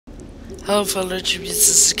Hello fellow tributes,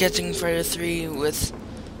 this is Getting Fighter 3 with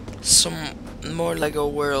some more LEGO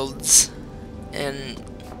worlds, and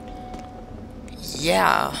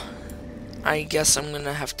yeah, I guess I'm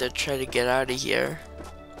gonna have to try to get out of here.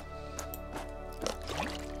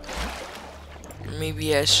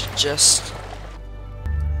 Maybe I should just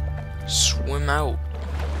swim out.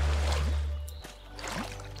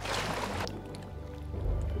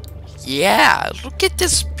 Yeah, look at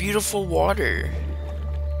this beautiful water.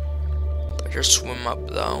 Better swim up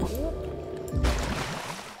though.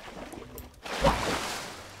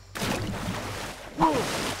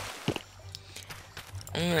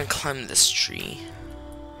 I'm gonna climb this tree.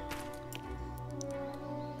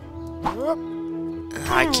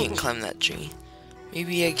 I can't climb that tree.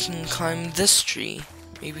 Maybe I can climb this tree.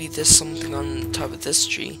 Maybe there's something on top of this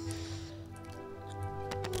tree.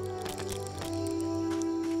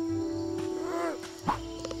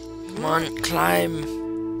 Come on, climb.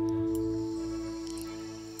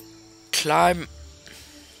 Climb.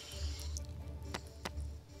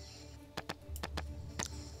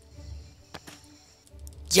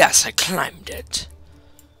 Yes, I climbed it.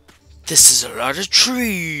 This is a lot of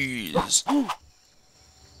trees.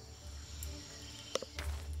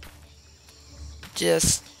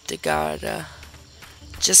 Just a gotta.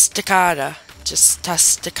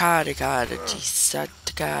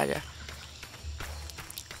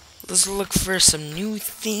 Let's look for some new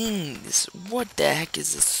things. What the heck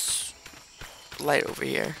is this light over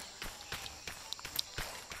here?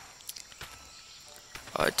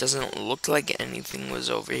 Oh, it doesn't look like anything was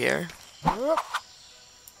over here.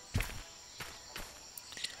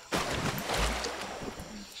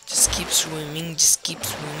 Just keep swimming, just keep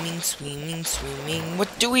swimming, swimming, swimming.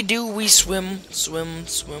 What do? We swim, swim,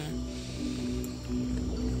 swim.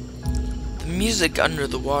 The music under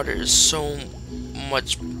the water is so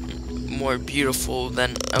much more beautiful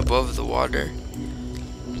than above the water.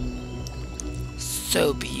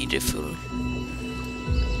 So beautiful.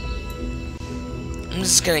 I'm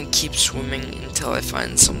just gonna keep swimming until I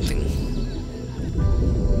find something.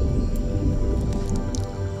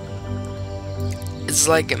 It's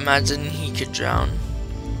like, imagine he could drown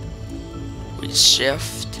with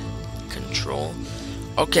shift, control.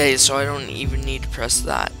 Okay, so I don't even need to press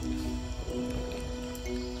that.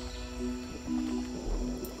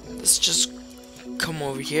 Let's just come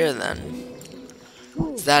over here then.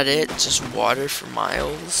 Is that it? Just water for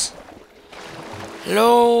miles?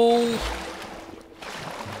 Hello?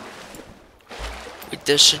 Wait,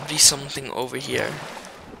 there should be something over here.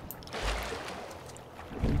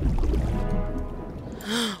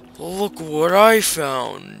 Look what I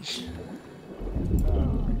found.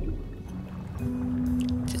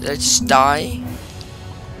 Did I just die?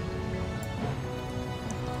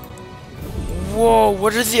 Whoa,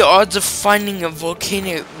 what are the odds of finding a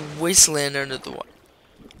volcanic wasteland under the water?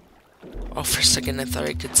 Oh, for a second I thought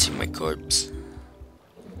I could see my corpse.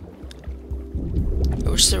 I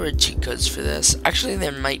wish there were cheat codes for this. Actually,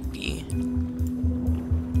 there might be,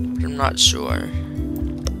 but I'm not sure.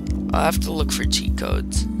 I'll have to look for cheat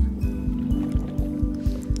codes.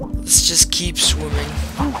 Let's just keep swimming.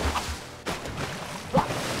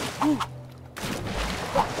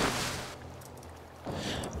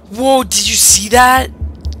 Whoa, did you see that?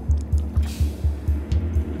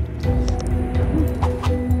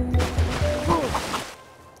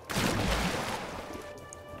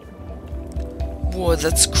 Whoa,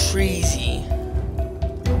 that's crazy.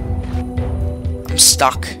 I'm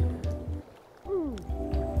stuck.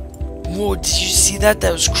 Whoa, did you see that?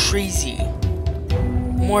 That was crazy.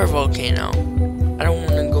 More volcano. I don't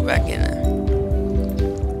want to go back in there.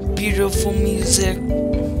 Beautiful music.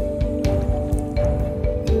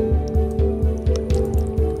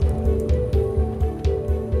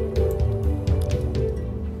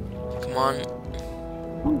 Come on.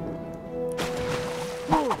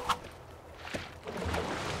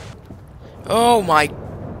 Oh my.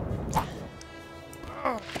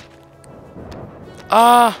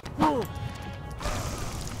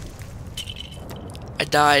 I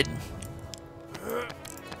died.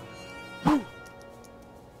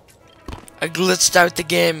 I glitched out the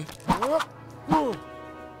game.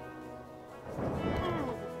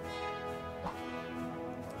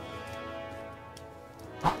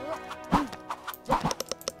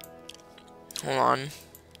 Hold on.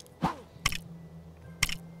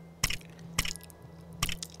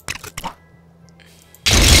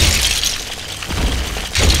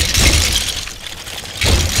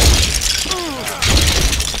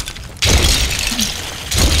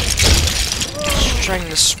 Trying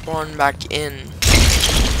to spawn back in.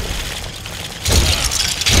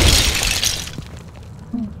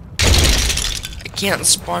 can't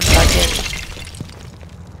spawn back in.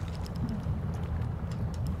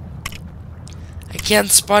 I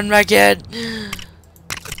can't spawn back in.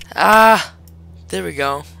 Ah, there we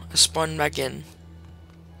go. I spawned back in.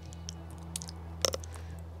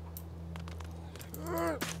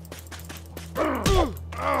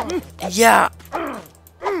 Yeah.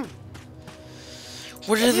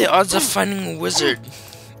 What are the odds of finding a wizard?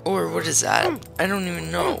 Or what is that? I don't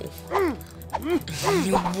even know.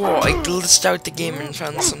 Whoa, I glitched out the game and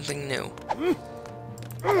found something new.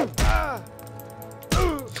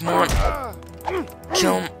 Come on.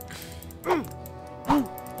 Kill him.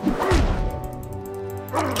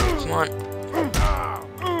 Come on.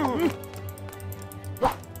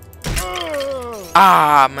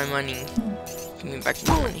 Ah, my money. Give me back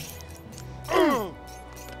my money.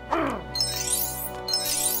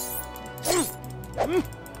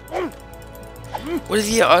 What are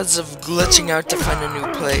the odds of glitching out to find a new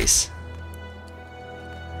place?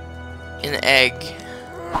 An egg.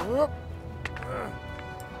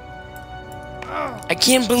 I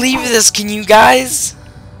can't believe this, can you guys?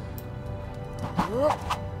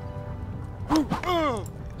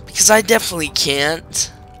 Because I definitely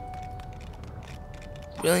can't.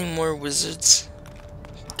 Really, more wizards?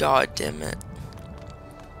 God damn it.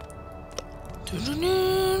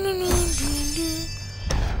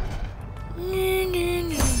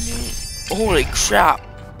 Holy crap.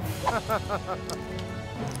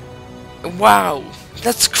 Wow,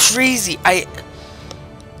 that's crazy. I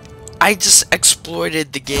just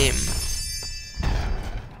exploited the game.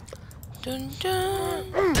 Dun,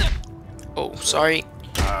 dun. Oh, sorry.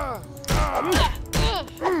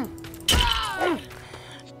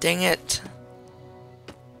 Dang it.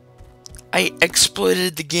 I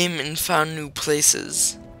exploited the game and found new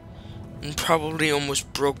places. And probably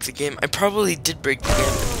almost broke the game. I probably did break the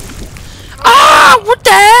game. Ah! What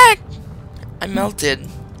the heck? I melted.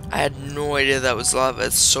 I had no idea that was lava.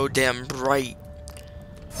 It's so damn bright.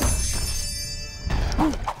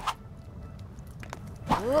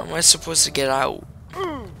 How am I supposed to get out?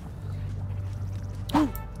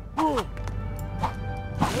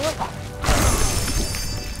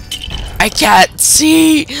 I can't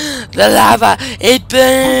see the lava. It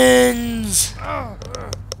burns.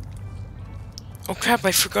 Oh crap,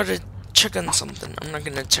 I forgot to check on something. I'm not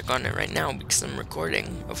gonna check on it right now because I'm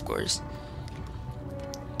recording, of course.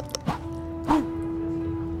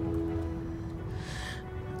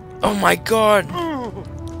 Oh my god.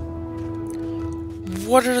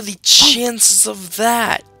 What are the chances of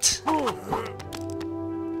that?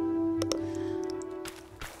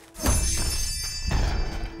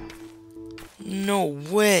 No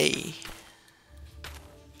way.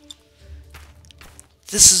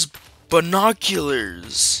 This is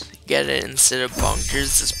binoculars. Get it? Instead of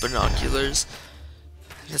bunkers, it's binoculars.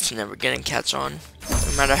 That's never gonna catch on.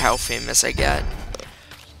 No matter how famous I get.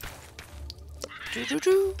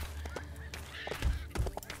 Doo-doo-doo.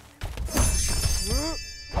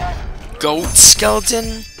 Goat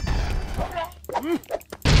skeleton?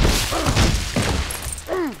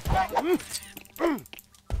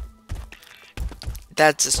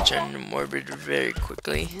 That just turned morbid very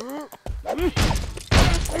quickly.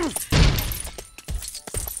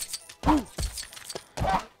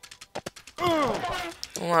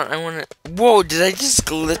 Hold on, I wanna... Whoa, did I just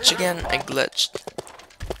glitch again? I glitched.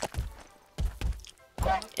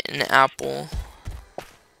 An apple.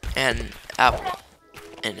 An apple.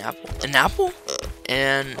 An apple. An apple?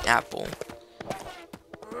 An apple.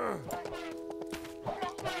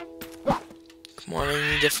 Come on,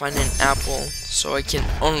 I need to find an apple so I can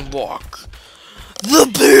unlock the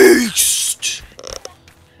beast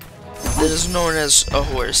that is known as a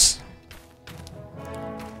horse.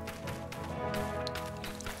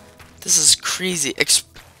 This is crazy.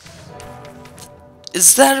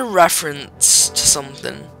 Is that a reference to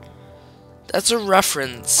something? That's a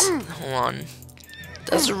reference. Hold on.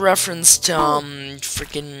 That's a reference to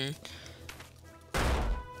freaking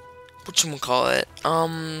whatchamacallit?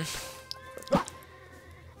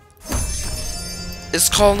 It's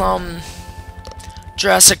called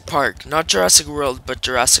Jurassic Park. Not Jurassic World, but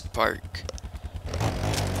Jurassic Park.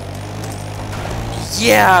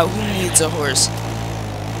 Yeah, who needs a horse?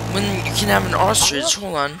 When you can have an ostrich.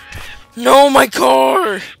 Hold on. No, my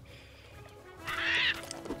car!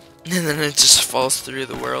 And then it just falls through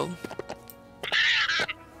the world.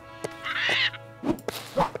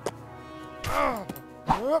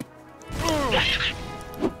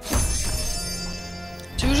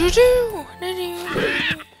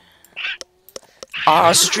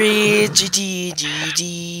 Ostrich,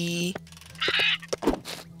 G.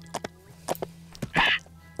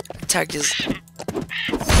 Attack is.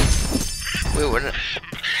 Wait, what?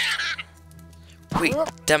 Wait,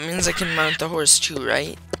 that means I can mount the horse too,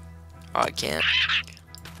 right? Oh, I can't.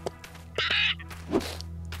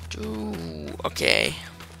 Ooh, okay.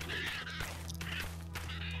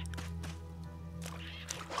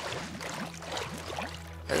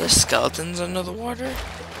 Are there skeletons under the water?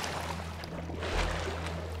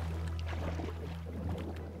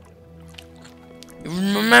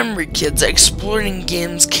 Remember, kids, exploring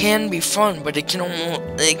games can be fun, but it can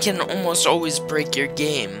almost always break your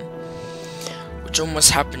game, which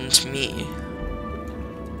almost happened to me.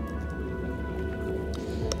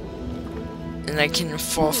 And I can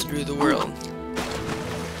fall through the world.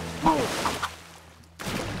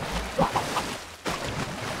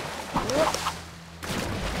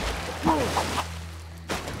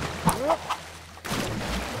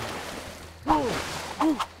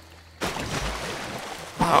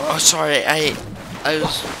 Oh, sorry, I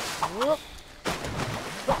was...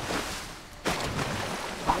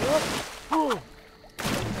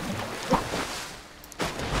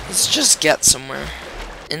 Let's just get somewhere.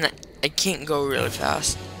 And I can't go really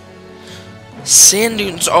fast. Sand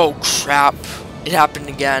dunes, oh crap. It happened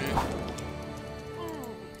again.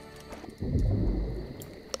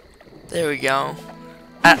 There we go.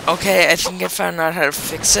 Okay, I think I found out how to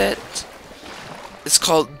fix it. It's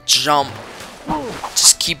called jump.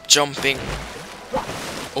 Just keep jumping.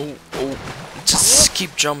 Oh. Just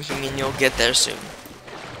keep jumping and you'll get there soon.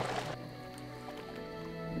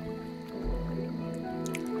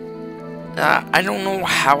 I don't know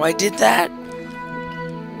how I did that,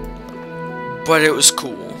 but it was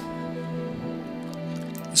cool.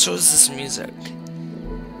 So is this music.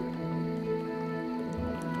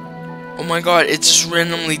 Oh my god, it just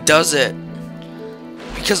randomly does it.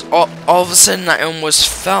 Because all of a sudden I almost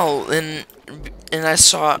fell and I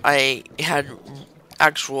saw I had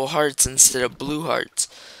actual hearts instead of blue hearts.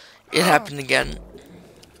 It happened again.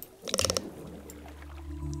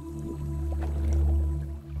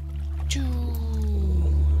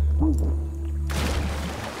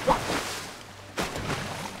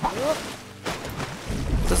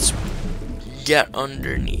 Let's get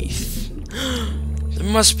underneath. There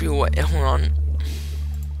must be a way. Hold on.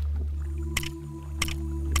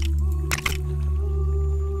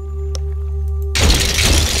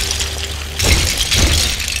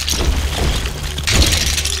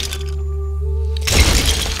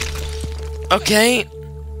 Okay.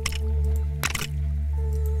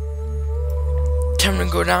 Time to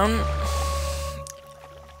go down.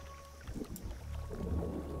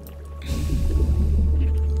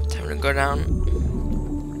 Time to go down.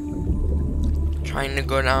 Trying to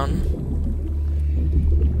go down.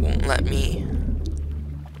 Won't let me.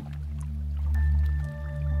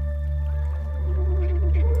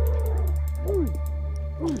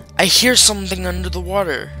 I hear something under the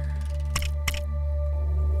water.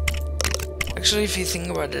 Actually, if you think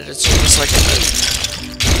about it, it's almost like a...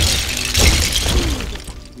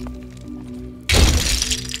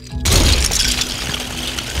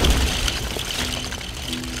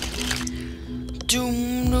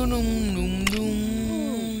 Doom, doom, doom, doom,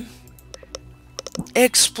 doom.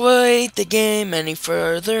 Exploit the game any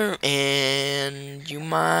further, and you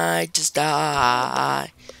might just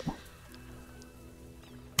die.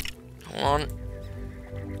 Hold on.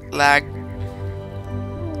 Lag.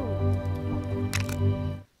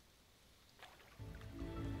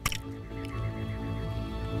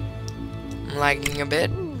 I'm lagging a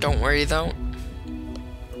bit. Don't worry though.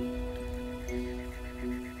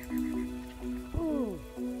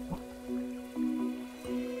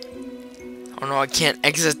 Oh no, I can't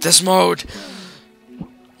exit this mode.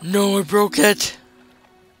 No, I broke it.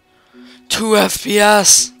 2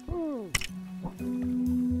 FPS.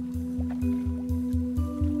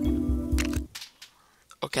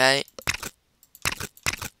 Okay.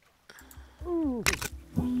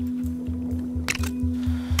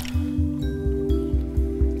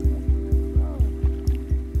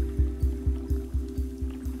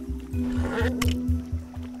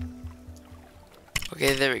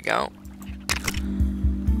 Okay, there we go.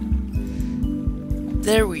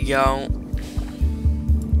 There we go.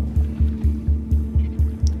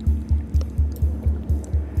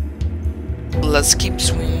 Let's keep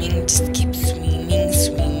swimming, just keep swimming,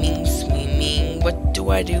 swimming, swimming. What do?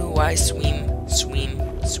 I swim, swim,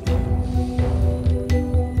 swim.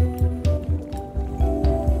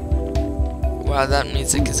 Wow, that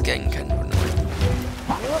music is getting kind of annoying.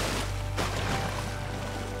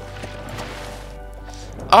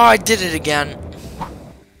 Oh, I did it again.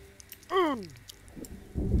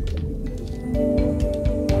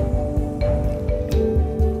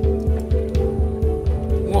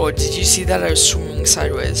 Whoa, did you see that? I was swimming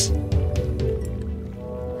sideways.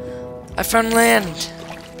 I found land!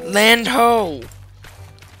 Land ho!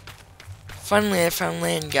 Finally I found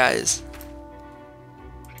land, guys.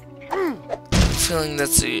 I'm feeling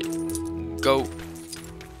that's a goat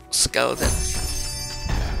skeleton.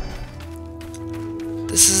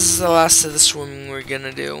 This is the last of the swimming we're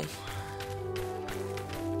gonna do.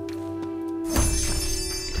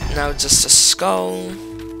 Now just a skull.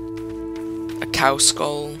 A cow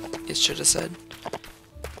skull, it should have said.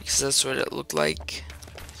 Because that's what it looked like.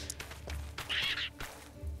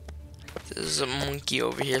 There's a monkey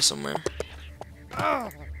over here somewhere.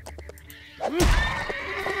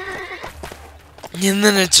 And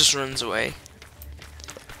then it just runs away.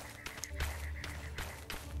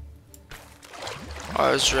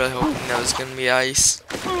 I was really hoping that was gonna be ice.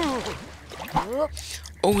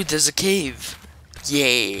 Oh, there's a cave.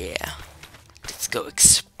 Yeah. Let's go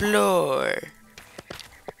explore.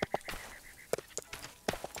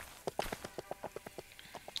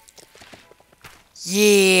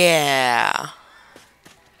 Yeah.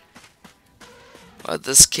 Oh,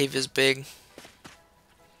 this cave is big.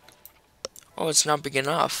 Oh, it's not big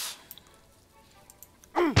enough.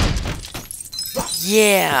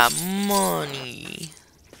 Yeah, money.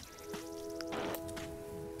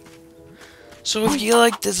 So if you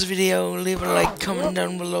like this video, leave a like, comment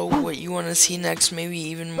down below what you want to see next, maybe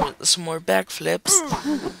even some more backflips,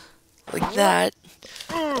 like that.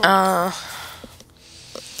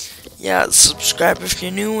 Yeah, subscribe if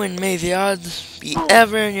you're new, and may the odds be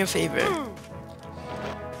ever in your favor.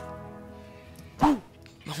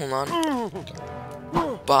 Hold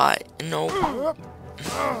on. Bye. No.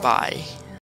 Bye.